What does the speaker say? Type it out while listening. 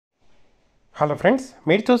Hello friends,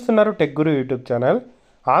 మీరు చూస్తున్నారు tech గురు YouTube channel.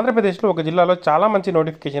 ఆంధ్రప్రదేశ్లో ఒక జిల్లాలో చాలా మంచి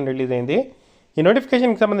నోటిఫికేషన్ రిలీజ్ అయింది. ఈ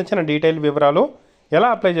నోటిఫికేషన్కి సంబంధించిన డీటెయిల్ వివరాలు ఎలా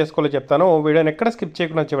అప్లై చేసుకోవాలో చెప్తాను. వీడియోని ఎక్కడ స్కిప్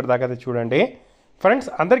చేయకుండా చివరి దాకా అయితే చూడండి. ఫ్రెండ్స్,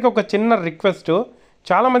 అందరికీ ఒక చిన్న రిక్వెస్ట్.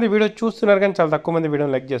 చాలామంది వీడియో చూస్తున్నారు కానీ చాలా తక్కువ మంది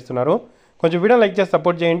వీడియోని లైక్ చేస్తున్నారు. కొంచెం వీడియో లైక్ చేసి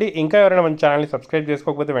సపోర్ట్ చేయండి. ఇంకా ఎవరైనా మన ఛానల్ని సబ్స్క్రైబ్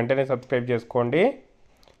చేసుకోకపోతే వెంటనే సబ్స్క్రైబ్ చేసుకోండి.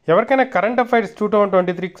 ఎవరికైనా కరెంట్ అఫైర్స్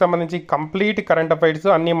 2023కి సంబంధించి కంప్లీట్ కరెంట్ అఫైర్స్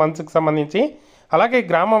అన్ని మంత్స్కి సంబంధించి, అలాగే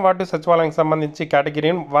గ్రామ వార్డు సచివాలయానికి సంబంధించి కేటగిరీ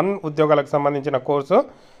 1 ఉద్యోగాలకు సంబంధించిన కోర్సు,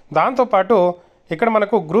 దాంతోపాటు ఇక్కడ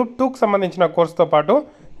మనకు గ్రూప్ 2కి సంబంధించిన కోర్సుతో పాటు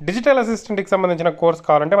డిజిటల్ అసిస్టెంట్కి సంబంధించిన కోర్స్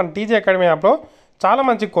కావాలంటే మన టీజీ అకాడమీ యాప్లో చాలా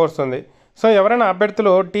మంచి కోర్స్ ఉంది. సో ఎవరైనా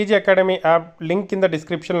అభ్యర్థులు టీజీ అకాడమీ యాప్ లింక్ కింద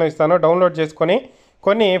డిస్క్రిప్షన్లో ఇస్తాను, డౌన్లోడ్ చేసుకొని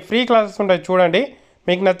కొన్ని ఫ్రీ క్లాసెస్ ఉంటాయి చూడండి.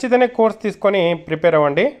 మీకు నచ్చితేనే కోర్స్ తీసుకొని ప్రిపేర్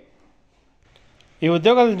అవ్వండి. ఈ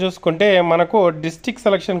ఉద్యోగాలు చూసుకుంటే మనకు డిస్ట్రిక్ట్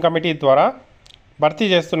సెలక్షన్ కమిటీ ద్వారా భర్తీ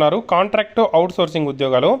చేస్తున్నారు. కాంట్రాక్ట్ అవుట్సోర్సింగ్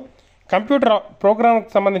ఉద్యోగాలు. కంప్యూటర్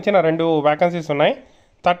ప్రోగ్రామ్కి సంబంధించిన 2 వ్యాకెన్సీస్ ఉన్నాయి.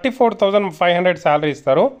 34,500 శాలరీ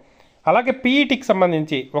ఇస్తారు. అలాగే పీఈటీకి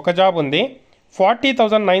సంబంధించి ఒక జాబ్ ఉంది,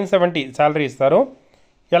 40,970 శాలరీ ఇస్తారు.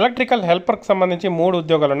 ఎలక్ట్రికల్ హెల్పర్కి సంబంధించి 3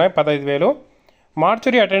 ఉద్యోగాలు ఉన్నాయి, 15,000.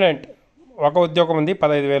 మార్చురీ అటెండెంట్ ఒక ఉద్యోగం ఉంది,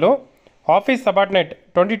 15,000. ఆఫీస్ సబార్డినేట్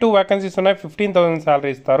 22 వ్యాకెన్సీస్ ఉన్నాయి, 15,000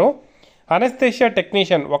 శాలరీ ఇస్తారు. అనెస్థేషియా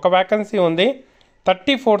టెక్నీషియన్ ఒక వ్యాకెన్సీ ఉంది,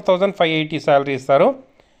 34,580 శాలరీ ఇస్తారు.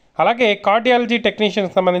 అలాగే కార్డియాలజీ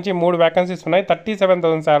టెక్నీషియన్కి సంబంధించి 3 వ్యాకెన్సీస్ ఉన్నాయి,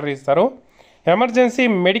 37,000 శాలరీ ఇస్తారు. ఎమర్జెన్సీ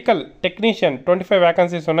మెడికల్ టెక్నీషియన్ 25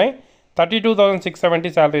 వ్యాకెన్సీస్ ఉన్నాయి,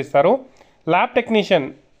 32,670 శాలరీ ఇస్తారు. ల్యాబ్ టెక్నీషియన్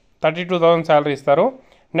 32,000 శాలరీ ఇస్తారు.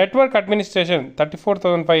 నెట్వర్క్ అడ్మినిస్ట్రేషన్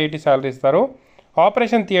 34,580 శాలరీ ఇస్తారు.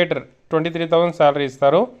 ఆపరేషన్ థియేటర్ 23,000 శాలరీ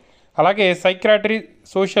ఇస్తారు. అలాగే సైక్రాటరీ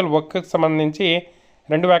సోషల్ వర్క్కి సంబంధించి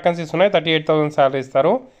 2 వ్యాకెన్సీస్ ఉన్నాయి, 38,000 శాలరీ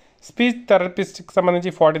ఇస్తారు. స్పీచ్ థెరపిస్ట్కి సంబంధించి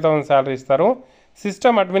 40,000 శాలరీ ఇస్తారు.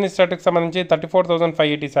 సిస్టమ్ అడ్మినిస్ట్రేటర్కి సంబంధించి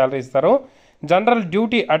 34,580 శాలరీ ఇస్తారు. జనరల్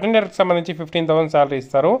డ్యూటీ అటెండర్కి సంబంధించి 15,000 శాలరీ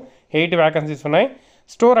ఇస్తారు, 8 వ్యాకెన్సీస్ ఉన్నాయి.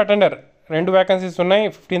 స్టోర్ అటెండర్ 2 వ్యాకెన్సీస్ ఉన్నాయి,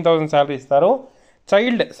 15,000 శాలరీ ఇస్తారు.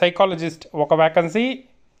 చైల్డ్ సైకాలజిస్ట్ ఒక వ్యాకెన్సీ,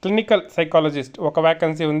 క్లినికల్ సైకాలజిస్ట్ ఒక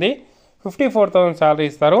వ్యాకెన్సీ ఉంది, 54,000 శాలరీ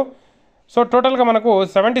ఇస్తారు. సో టోటల్గా మనకు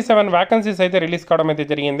 77 వ్యాకెన్సీస్ అయితే రిలీజ్ కావడం అయితే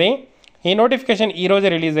జరిగింది. ఈ నోటిఫికేషన్ ఈరోజే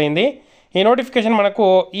రిలీజ్ అయింది. ఈ నోటిఫికేషన్ మనకు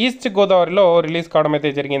ఈస్ట్ గోదావరిలో రిలీజ్ కావడం అయితే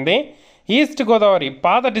జరిగింది. ఈస్ట్ గోదావరి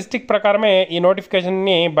పాత డిస్టిక్ ప్రకారమే ఈ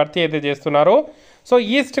నోటిఫికేషన్ని భర్తీ అయితే చేస్తున్నారు. సో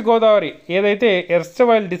ఈస్ట్ గోదావరి ఏదైతే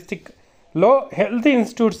ఎర్స్టవైల్ డిస్టిక్లో హెల్త్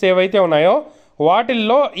ఇన్స్టిట్యూట్స్ ఏవైతే ఉన్నాయో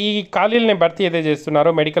వాటిల్లో ఈ ఖాళీలని భర్తీ అయితే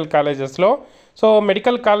చేస్తున్నారు మెడికల్ కాలేజెస్లో. సో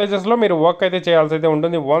మెడికల్ కాలేజెస్లో మీరు వర్క్ అయితే చేయాల్సి అయితే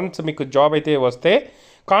ఉంటుంది వన్స్ మీకు జాబ్ అయితే వస్తే.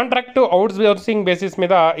 కాంట్రాక్ట్ అవుట్సోర్సింగ్ బేసిస్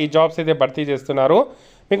మీద ఈ జాబ్స్ అయితే భర్తీ చేస్తున్నారు.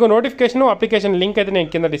 మీకు నోటిఫికేషన్ అప్లికేషన్ లింక్ అయితే నేను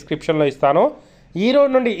కింద డిస్క్రిప్షన్లో ఇస్తాను. ఈ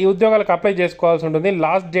రోజు నుండి ఈ ఉద్యోగాలకు అప్లై చేసుకోవాల్సి ఉంటుంది.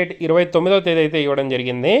 లాస్ట్ డేట్ 29వ తేదీ అయితే ఇవ్వడం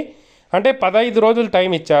జరిగింది. అంటే 15 రోజులు టైం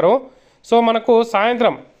ఇచ్చారు. సో మనకు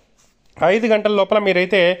సాయంత్రం 5 గంటల లోపల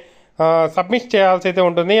మీరైతే సబ్మిట్ చేయాల్సి అయితే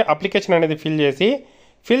ఉంటుంది. అప్లికేషన్ అనేది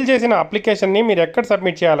ఫిల్ చేసిన అప్లికేషన్ని మీరు ఎక్కడ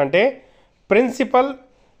సబ్మిట్ చేయాలంటే principal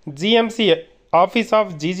GMC office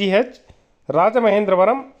of GGH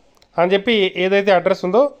Rajamahendravaram అని చెప్పి ఏదైతే అడ్రస్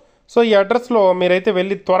ఉందో సో ఈ అడ్రస్లో మీరైతే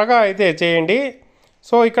వెళ్ళి త్వరగా అయితే చేయండి.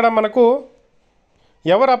 సో ఇక్కడ మనకు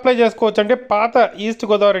ఎవరు అప్లై చేసుకోవచ్చు అంటే పాత ఈస్ట్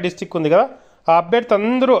గోదావరి డిస్టిక్ ఉంది కదా, ఆ అభ్యర్థి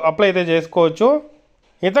అందరూ అప్లై అయితే చేసుకోవచ్చు.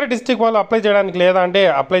 ఇతర డిస్టిక్ వాళ్ళు అప్లై చేయడానికి లేదా అంటే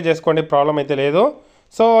అప్లై చేసుకోండి, ప్రాబ్లం అయితే లేదు.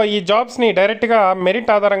 సో ఈ జాబ్స్ని డైరెక్ట్గా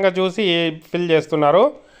మెరిట్ ఆధారంగా చూసి ఫిల్ చేస్తున్నారు.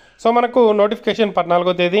 సో మనకు నోటిఫికేషన్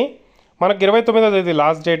 14వ తేదీ, మనకు 29వ తేదీ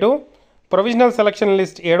last date. Provisional selection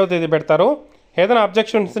list 7వ తేదీ పెడతారు. ఏదైనా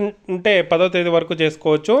అబ్జెక్షన్స్ ఉంటే 10వ తేదీ వరకు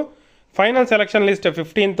చేసుకోవచ్చు. Final selection list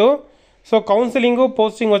 15th. So counselling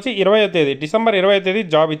posting వచ్చి 20వ తేదీ, డిసెంబర్ 20వ తేదీ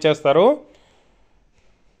జాబ్ ఇచ్చేస్తారు.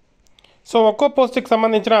 సో ఒక్కో పోస్ట్కి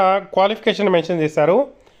సంబంధించిన క్వాలిఫికేషన్ మెన్షన్ చేశారు.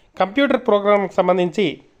 కంప్యూటర్ ప్రోగ్రామ్కి సంబంధించి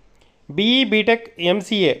బీఈ బీటెక్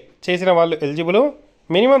ఎంసీఏ చేసిన వాళ్ళు ఎలిజిబుల్.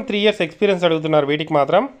 మినిమం 3 years ఎక్స్పీరియన్స్ అడుగుతున్నారు వీటికి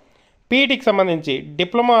మాత్రం. పీఈటీకి సంబంధించి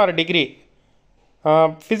డిప్లొమా ఆర్ డిగ్రీ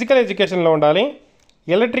ఫిజికల్ ఎడ్యుకేషన్లో ఉండాలి.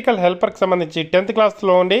 ఎలక్ట్రికల్ హెల్పర్కి సంబంధించి 10th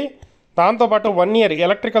క్లాస్లో ఉండి దాంతోపాటు 1 year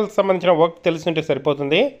ఎలక్ట్రికల్కి సంబంధించిన వర్క్ తెలిసి ఉంటే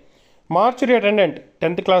సరిపోతుంది. Mortuary attendant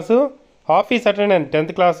 10th class, office attendant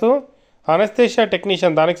 10th class, anaesthesia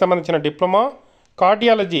technician దానికి సంబంధించిన డిప్లొమా,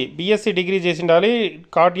 కార్డియాలజీ బీఎస్సీ డిగ్రీ చేసి ఉండాలి,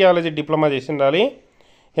 కార్డియాలజీ డిప్లొమా చేసి ఉండాలి.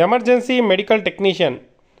 ఎమర్జెన్సీ మెడికల్ టెక్నీషియన్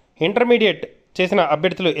ఇంటర్మీడియట్ చేసిన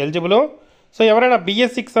అభ్యర్థులు ఎలిజిబుల్. సో ఎవరైనా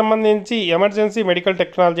బీఎస్సీకి సంబంధించి ఎమర్జెన్సీ మెడికల్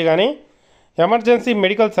టెక్నాలజీ కానీ ఎమర్జెన్సీ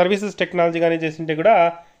మెడికల్ సర్వీసెస్ టెక్నాలజీ కానీ చేసింటే కూడా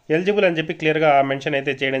ఎలిజిబుల్ అని చెప్పి క్లియర్గా మెన్షన్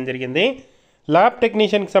అయితే చేయడం జరిగింది. ల్యాబ్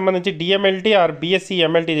టెక్నీషియన్కి సంబంధించి డిఎంఎల్టీ ఆర్ బీఎస్సీ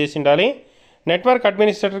ఎంఎల్టీ చేసి ఉండాలి. నెట్వర్క్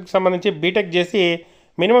అడ్మినిస్ట్రేటర్కి సంబంధించి బీటెక్ చేసి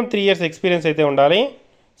మినిమం 3 years ఎక్స్పీరియన్స్ అయితే ఉండాలి.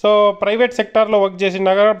 సో ప్రైవేట్ సెక్టార్లో వర్క్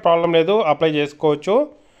చేసినా కూడా ప్రాబ్లం లేదు, అప్లై చేసుకోవచ్చు.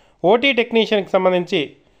 ఓటీ టెక్నీషియన్కి సంబంధించి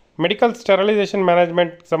మెడికల్ స్టెరిలైజేషన్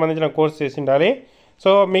మేనేజ్మెంట్కి సంబంధించిన కోర్స్ చేసి ఉండాలి.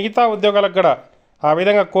 సో మిగతా ఉద్యోగాలకు కూడా ఆ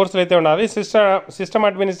విధంగా కోర్సులు అయితే ఉండాలి. సిస్టమ్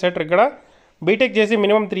అడ్మినిస్ట్రేటర్ ఇక్కడ బీటెక్ చేసి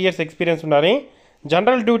మినిమం 3 years ఎక్స్పీరియన్స్ ఉండాలి.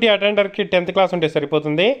 జనరల్ డ్యూటీ అటెండర్కి 10th క్లాస్ ఉంటే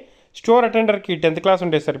సరిపోతుంది. స్టోర్ అటెండర్కి 10th క్లాస్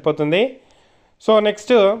ఉంటే సరిపోతుంది. సో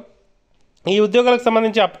నెక్స్ట్ ఈ ఉద్యోగాలకు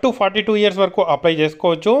సంబంధించి అప్ టు 42 years వరకు అప్లై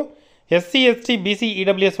చేసుకోవచ్చు. ఎస్సీ ఎస్టీ బీసీ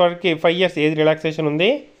ఈడబ్ల్యూఎస్ వారికి 5 years ఏజ్ రిలాక్సేషన్ ఉంది.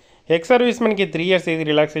 ఎక్స్ సర్వీస్మెన్కి 3 years ఏజ్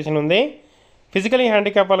రిలాక్సేషన్ ఉంది. ఫిజికలీ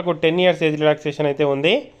హ్యాండిక్యాప్ వాళ్ళకు 10 years ఏజ్ రిలాక్సేషన్ అయితే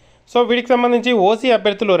ఉంది. సో వీటికి సంబంధించి ఓసీ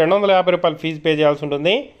అభ్యర్థులు ₹250 ఫీజు పే చేయాల్సి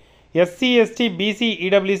ఉంటుంది. SC ST BC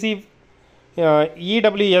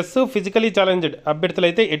EWS physically challenged అభ్యర్థులు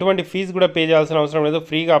అయితే ఎటువంటి ఫీజు కూడా పే చేయాల్సిన అవసరం లేదు,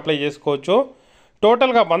 ఫ్రీగా అప్లై చేసుకోవచ్చు.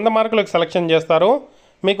 టోటల్గా 100 మార్కులకు సెలెక్షన్ చేస్తారు.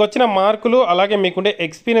 మీకు వచ్చిన మార్కులు అలాగే మీకుండే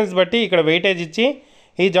ఎక్స్పీరియన్స్ బట్టి ఇక్కడ వెయిటేజ్ ఇచ్చి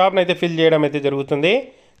ఈ జాబ్ని అయితే ఫిల్ చేయడం అయితే జరుగుతుంది.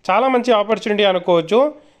 చాలా మంచి ఆపర్చునిటీ అనుకోవచ్చు.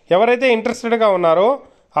 ఎవరైతే ఇంట్రెస్టెడ్గా ఉన్నారో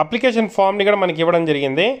అప్లికేషన్ ఫామ్ని కూడా మనకి ఇవ్వడం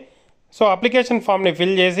జరిగింది. సో అప్లికేషన్ ఫామ్ని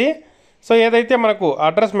ఫిల్ చేసి సో ఏదైతే మనకు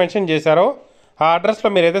అడ్రస్ మెన్షన్ చేశారో ఆ అడ్రస్లో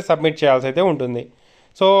మీరైతే సబ్మిట్ చేయాల్సి అయితే ఉంటుంది.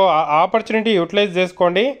 సో ఆ ఆపర్చునిటీ యూటిలైజ్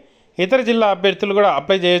చేసుకోండి. ఇతర జిల్లా అభ్యర్థులు కూడా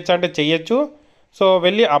అప్లై చేయొచ్చు అంటే చేయొచ్చు. సో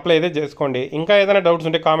వెళ్ళి అప్లై అయితే చేసుకోండి. ఇంకా ఏదైనా డౌట్స్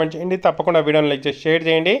ఉంటే కామెంట్ చేయండి. తప్పకుండా వీడియోని లైక్ చేసి షేర్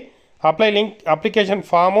చేయండి. అప్లికేషన్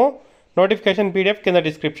ఫాము నోటిఫికేషన్ PDF కింద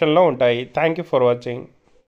డిస్క్రిప్షన్లో ఉంటాయి. Thank you for watching.